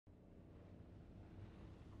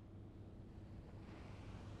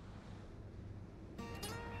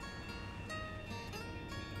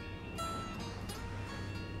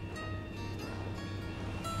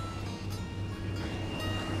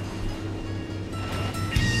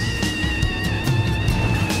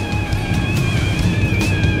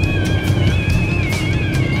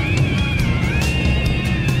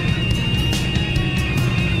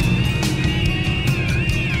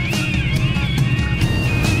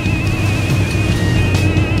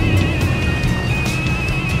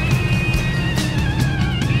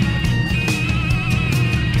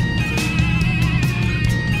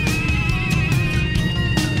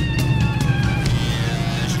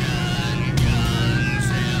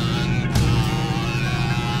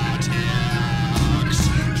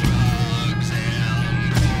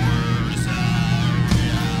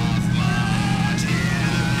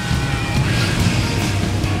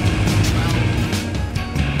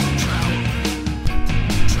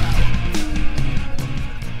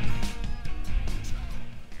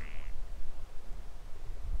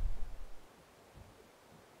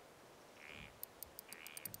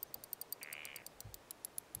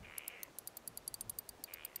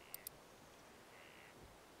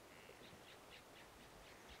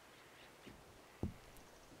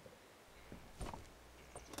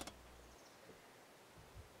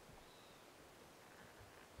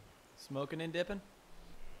Smoking and dipping?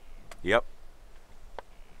 Yep.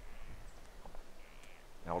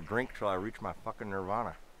 I'll drink till I reach my fucking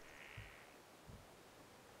nirvana.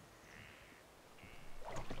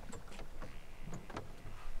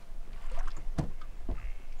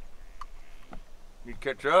 Need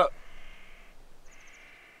to catch up.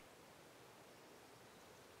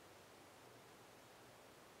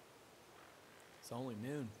 It's only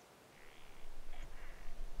noon.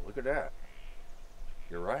 Look at that.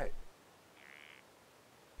 You're right.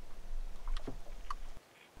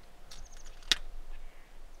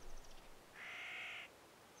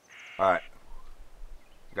 Alright.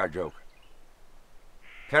 Got a joke.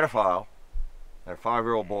 Pedophile and a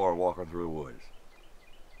 5-year-old boy are walking through the woods.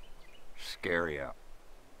 Scary out.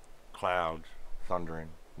 Clouds, thundering,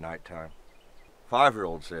 nighttime.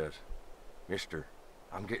 5-year-old says, "Mister,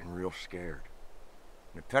 I'm getting real scared."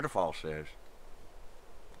 And the pedophile says,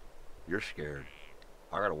 "You're scared.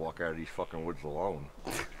 I gotta walk out of these fucking woods alone."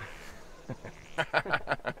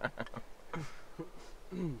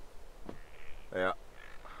 Yeah.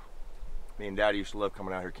 Me and Daddy used to love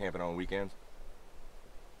coming out here camping on weekends.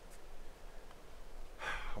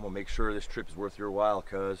 I'm gonna make sure this trip is worth your while,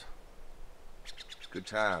 cuz. Good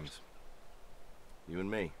times. You and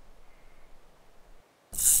me.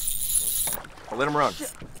 Oh, let him run.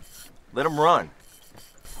 Let him run.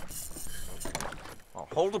 Oh,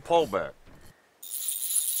 hold the pole back.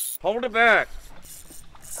 Hold it back.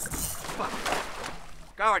 Fuck.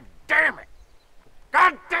 God damn it.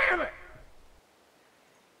 God damn it.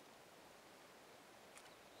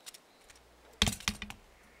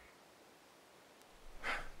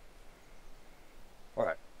 All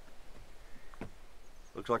right.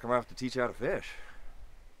 Looks like I'm gonna have to teach you how to fish.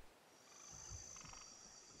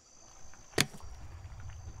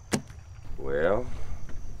 Well,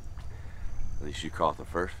 at least you caught the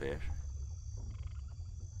first fish.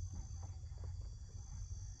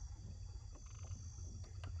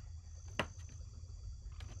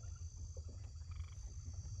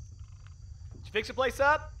 Did you fix the place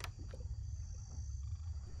up?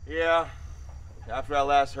 Yeah. After that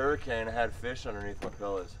last hurricane, I had fish underneath my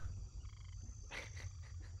pillows.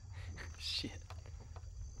 Shit.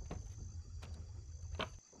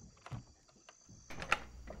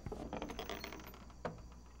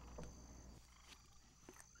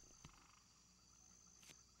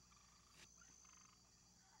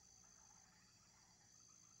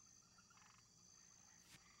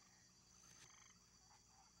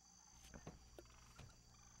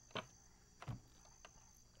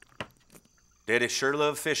 Daddy sure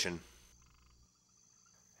loved fishing.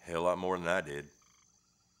 Hell, a lot more than I did.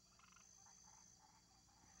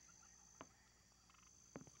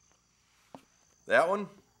 That one?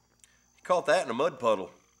 He caught that in a mud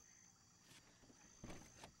puddle.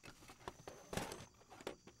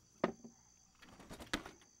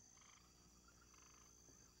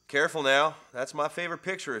 Careful now. That's my favorite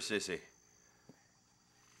picture of Sissy.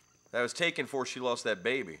 That was taken before she lost that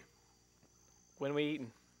baby. When we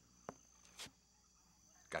eating?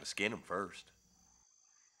 Gotta skin him first.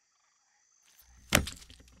 You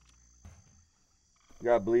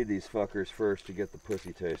gotta bleed these fuckers first to get the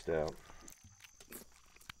pussy taste out.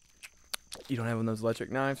 You don't have one of those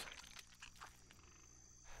electric knives?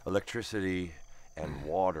 Electricity and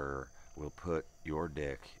water will put your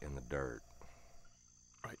dick in the dirt.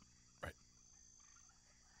 Right, right.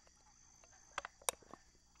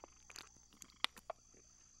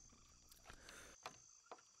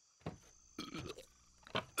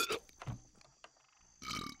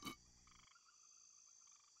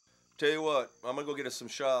 Tell you what, I'm gonna go get us some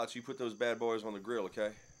shots. You put those bad boys on the grill, okay?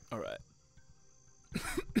 All right.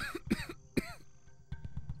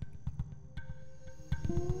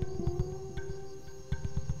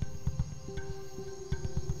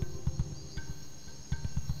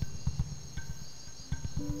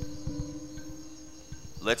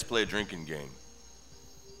 Let's play a drinking game.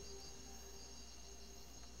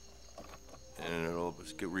 And it'll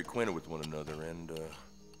just get reacquainted with one another and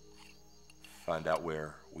find out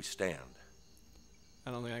where we stand.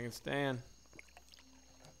 I don't think I can stand.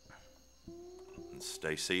 And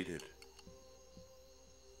stay seated.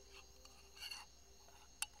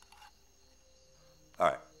 All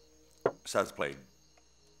right. Besides playing,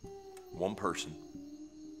 one person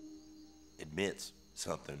admits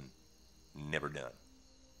something never done.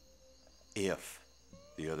 If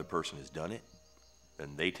the other person has done it,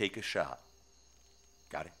 then they take a shot.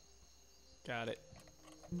 Got it? Got it.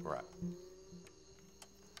 All right.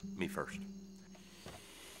 Me first.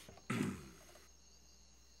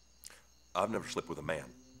 I've never slept with a man.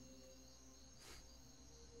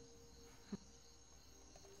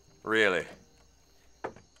 Really?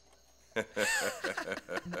 All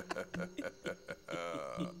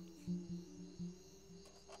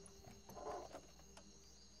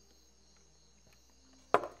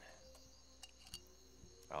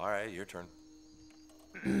right, your turn.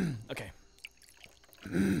 Okay.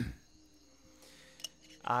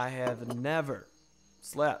 I have never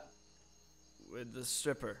slept with the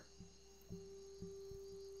stripper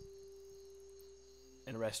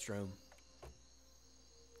in a restroom.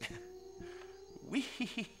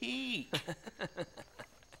 Wee.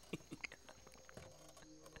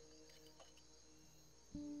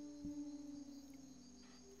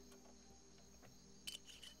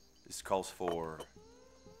 This calls for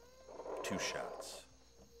 2 shots.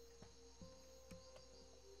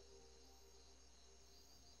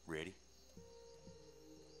 Ready?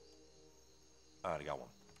 All right, I got one.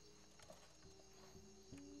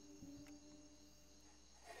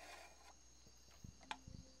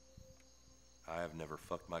 I have never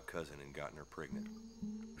fucked my cousin and gotten her pregnant.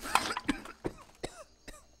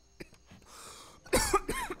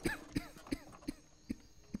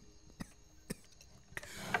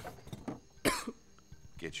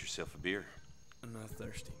 Get yourself a beer. I'm not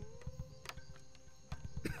thirsty.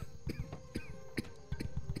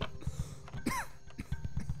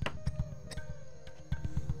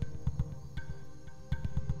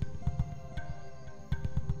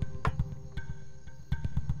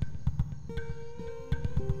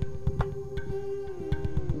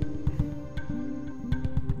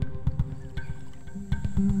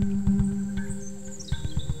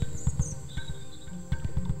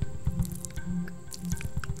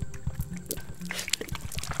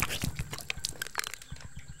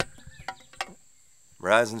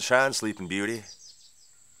 Rise and shine, Sleeping Beauty.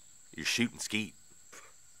 You're shooting skeet.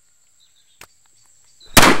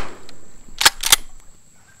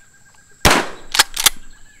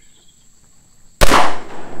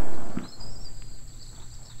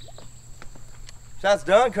 Shot's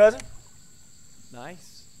done, cousin.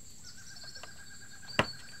 Nice.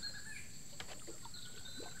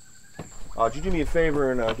 Would you do me a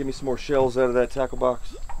favor and give me some more shells out of that tackle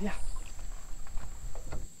box? Yeah.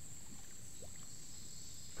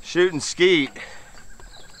 Shooting skeet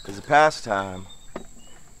is a pastime,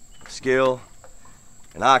 skill,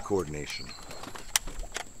 and eye coordination.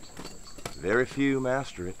 Very few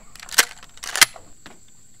master it.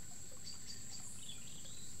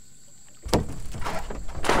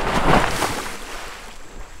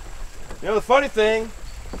 You know, the funny thing,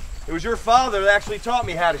 it was your father that actually taught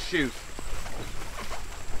me how to shoot.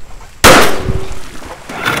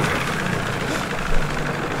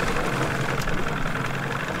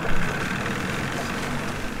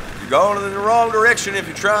 You're going in the wrong direction if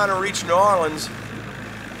you're trying to reach New Orleans.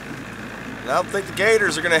 And I don't think the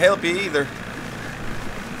Gators are going to help you either.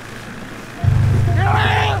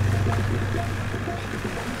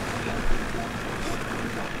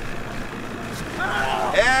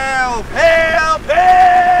 Help! Help!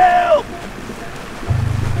 Help!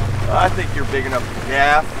 I think you're big enough to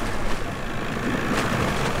gaff.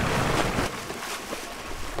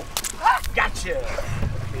 Gotcha!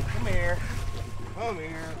 Okay, come here. Come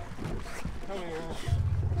here. Come here.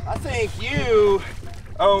 I think you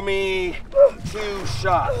owe me 2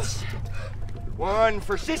 shots. One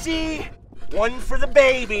for Sissy, one for the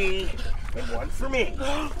baby, and one for me.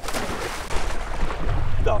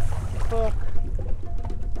 The fuck?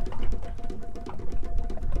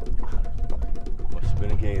 Must have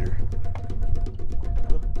been a gator.